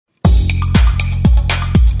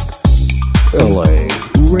LA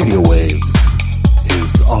Radio Waves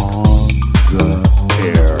is on the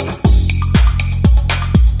air.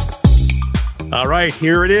 All right,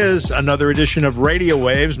 here it is, another edition of Radio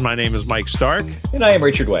Waves. My name is Mike Stark. And I am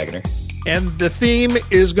Richard Wagner. And the theme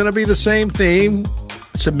is going to be the same theme,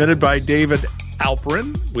 submitted by David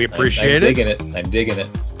Alperin. We appreciate I'm digging it.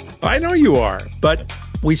 I know you are, but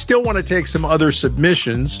we still want to take some other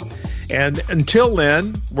submissions. And until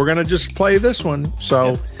then, we're going to just play this one.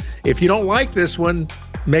 So if you don't like this one,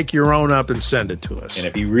 make your own up and send it to us. And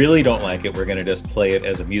if you really don't like it, we're going to just play it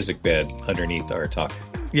as a music bed underneath our talk.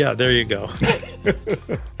 Yeah, there you go.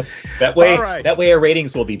 That way our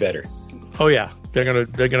ratings will be better. Oh yeah, they're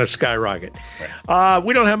gonna skyrocket.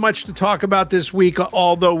 We don't have much to talk about this week,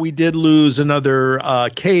 although we did lose another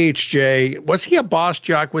KHJ. Was he a Boss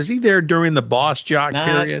Jock? Was he there during the Boss Jock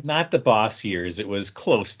period? Not the Boss years. It was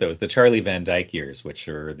close. Those the Charlie Van Dyke years, which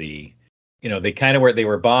are they kind of they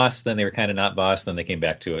were Boss, then they were kind of not Boss, then they came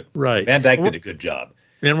back to it. Right. Van Dyke did a good job.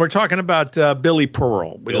 And we're talking about Billy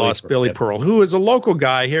Pearl. We lost Billy Pearl, who is a local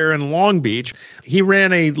guy here in Long Beach. He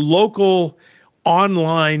ran a local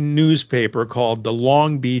online newspaper called the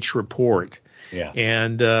Long Beach Report. Yeah.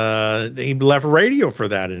 And he left radio for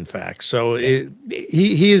that, in fact. So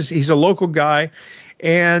he's a local guy.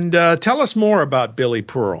 And tell us more about Billy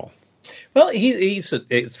Pearl. Well,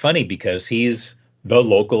 it's funny because he's the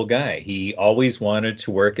local guy. He always wanted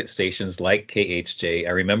to work at stations like KHJ.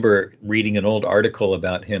 I remember reading an old article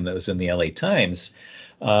about him that was in the LA Times.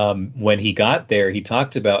 When he got there, he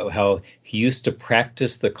talked about how he used to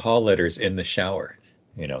practice the call letters in the shower,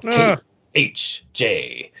 KHJ.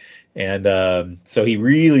 And so he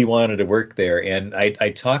really wanted to work there. And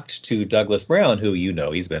I talked to Douglas Brown, who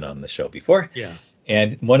he's been on the show before. Yeah.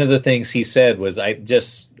 And one of the things he said was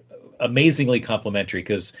amazingly complimentary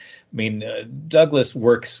because Douglas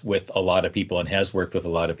works with a lot of people and has worked with a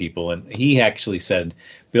lot of people. And he actually said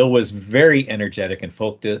Bill was very energetic and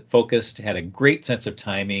focused, had a great sense of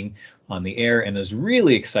timing on the air, and was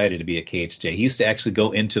really excited to be at KHJ. He used to actually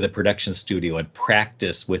go into the production studio and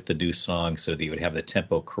practice with the new song so that he would have the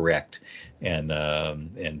tempo correct and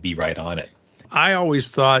be right on it. I always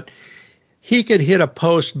thought he could hit a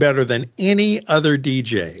post better than any other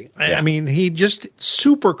DJ. Yeah. I mean, he just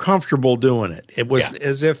super comfortable doing it. It was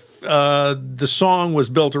as if the song was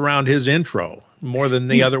built around his intro more than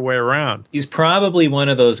the other way around. He's probably one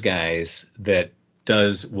of those guys that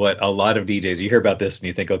does what a lot of DJs, you hear about this and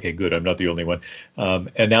you think, okay, good, I'm not the only one,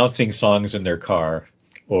 announcing songs in their car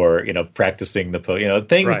or, practicing the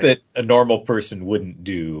things that a normal person wouldn't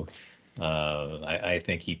do. I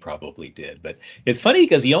think he probably did. But it's funny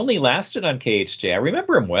because he only lasted on KHJ. I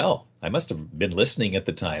remember him well. I must have been listening at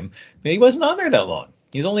the time. But he wasn't on there that long.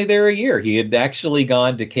 He was only there a year. He had actually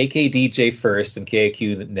gone to KKDJ first and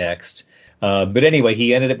KAQ next. But anyway,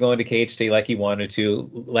 he ended up going to KHJ like he wanted to.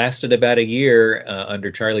 Lasted about a year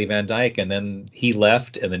under Charlie Van Dyke, and then he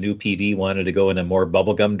left, and the new PD wanted to go in a more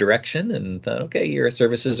bubblegum direction and thought, okay, your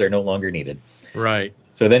services are no longer needed. Right.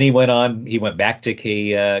 So then he went back to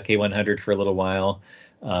K100 for a little while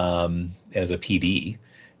as a PD,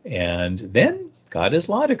 and then got his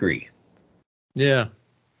law degree. Yeah.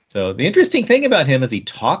 So the interesting thing about him is he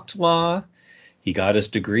talked law, he got his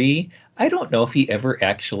degree. I don't know if he ever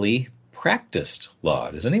actually practiced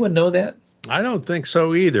law. Does anyone know that? I don't think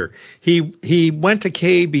so either. He went to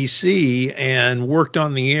KBC and worked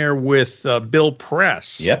on the air with Bill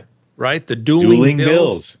Press. Yep. Right? The Dueling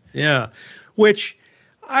Bills. Yeah. Which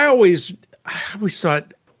I always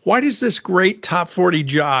thought, why does this great top 40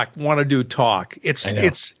 jock want to do talk? It's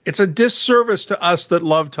a disservice to us that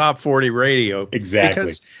love top 40 radio.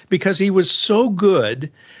 Exactly. Because he was so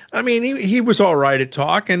good. I mean, he was all right at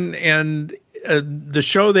talk, and the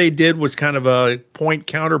show they did was kind of a point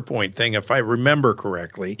counterpoint thing, if I remember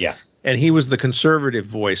correctly. Yeah. And he was the conservative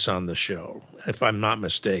voice on the show, if I'm not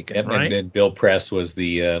mistaken. Yep, right? And then Bill Press was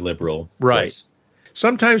the liberal voice.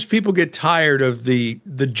 Sometimes people get tired of the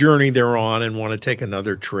journey they're on and want to take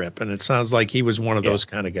another trip, and it sounds like he was one of those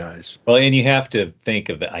kind of guys. Well, and you have to think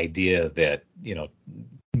of the idea that,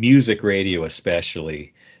 music radio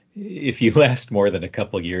especially, if you last more than a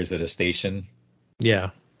couple of years at a station, true.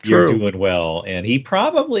 You're doing well. And he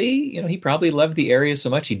probably loved the area so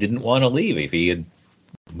much he didn't want to leave. If he had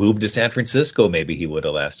moved to San Francisco, maybe he would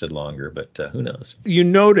have lasted longer, but who knows? You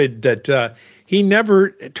noted that he never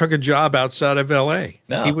took a job outside of L.A.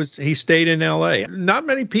 No. He stayed in L.A. Not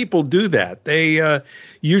many people do that. They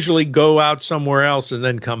usually go out somewhere else and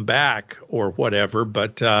then come back or whatever.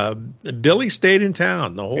 But Billy stayed in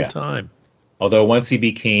town the whole time. Although once he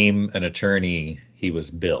became an attorney, he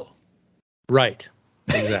was Bill. Right.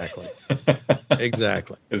 Exactly.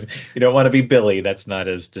 Exactly. You don't want to be Billy. That's not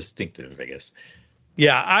as distinctive, I guess.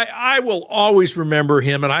 Yeah, I will always remember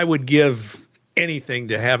him, and I would give anything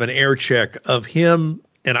to have an air check of him.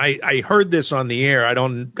 And I heard this on the air. I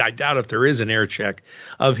doubt if there is an air check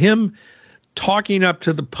of him talking up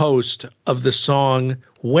to the post of the song,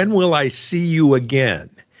 "When Will I See You Again?"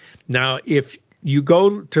 Now, if you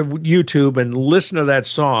go to YouTube and listen to that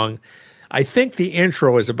song, I think the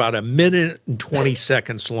intro is about 1 minute and 20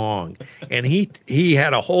 seconds long. And he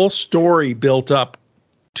had a whole story built up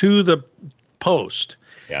to the post.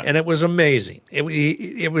 Yeah. And it was amazing. It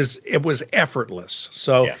was effortless.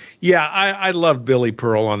 So I love Billy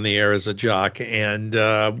Pearl on the air as a jock, and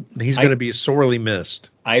he's going to be sorely missed.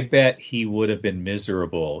 I bet he would have been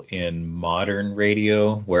miserable in modern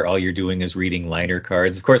radio, where all you're doing is reading liner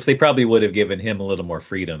cards. Of course, they probably would have given him a little more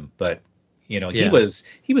freedom, but he was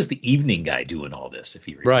the evening guy doing all this, if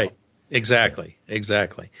you recall. Right. Exactly.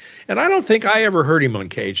 And I don't think I ever heard him on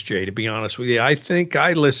KHJ, to be honest with you. I think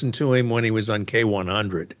I listened to him when he was on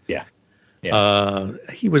K100. Yeah.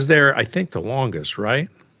 He was there, I think, the longest, right?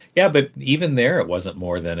 Yeah, but even there, it wasn't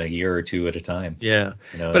more than a year or two at a time. Yeah.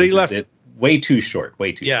 But he left it way too short.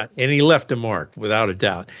 Yeah, and he left a mark, without a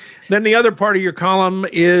doubt. Then the other part of your column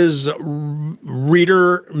is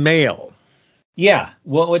reader mail. Yeah.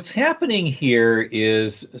 Well, what's happening here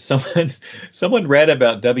is someone read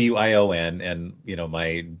about WION and,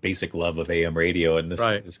 my basic love of AM radio. And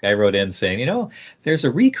this guy wrote in saying, there's a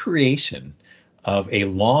recreation of a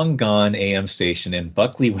long gone AM station in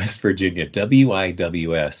Buckley, West Virginia,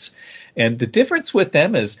 WIWS. And the difference with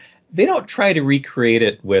them is they don't try to recreate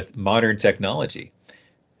it with modern technology.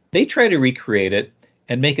 They try to recreate it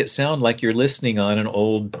and make it sound like you're listening on an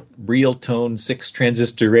old real tone 6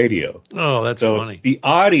 transistor radio. Oh, that's funny. The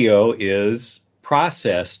audio is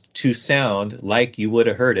processed to sound like you would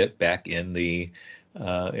have heard it back in the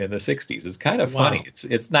 60s. It's kind of funny.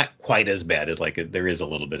 It's not quite as bad as there is a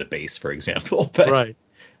little bit of bass, for example. But, right.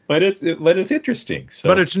 But it's interesting. So.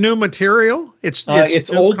 But it's new material. It's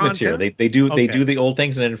old content? material. They do the old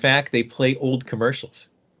things, and in fact, they play old commercials.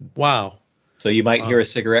 Wow. So you might hear a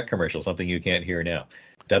cigarette commercial, something you can't hear now.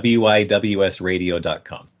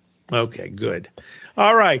 WIWSradio.com. Okay, good.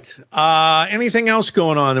 All right. Anything else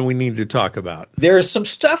going on that we need to talk about? There's some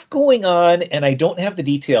stuff going on, and I don't have the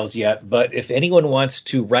details yet, but if anyone wants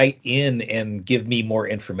to write in and give me more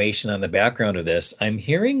information on the background of this, I'm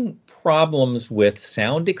hearing problems with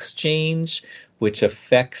sound exchange, which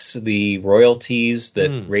affects the royalties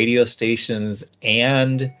that radio stations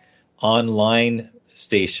and online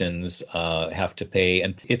stations have to pay.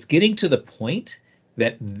 And it's getting to the point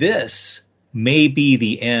that this may be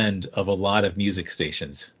the end of a lot of music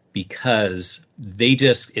stations, because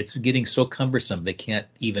it's getting so cumbersome they can't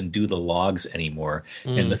even do the logs anymore,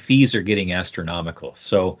 and the fees are getting astronomical.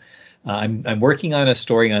 So I'm working on a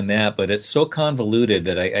story on that, but it's so convoluted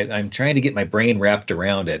that I'm trying to get my brain wrapped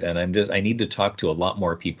around it, and I need to talk to a lot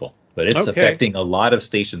more people. But it's affecting a lot of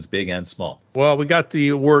stations, big and small. Well, we got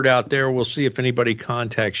the word out there. We'll see if anybody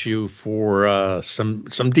contacts you for some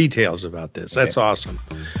details about this. That's awesome.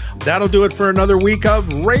 That'll do it for another week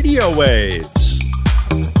of Radio Waves.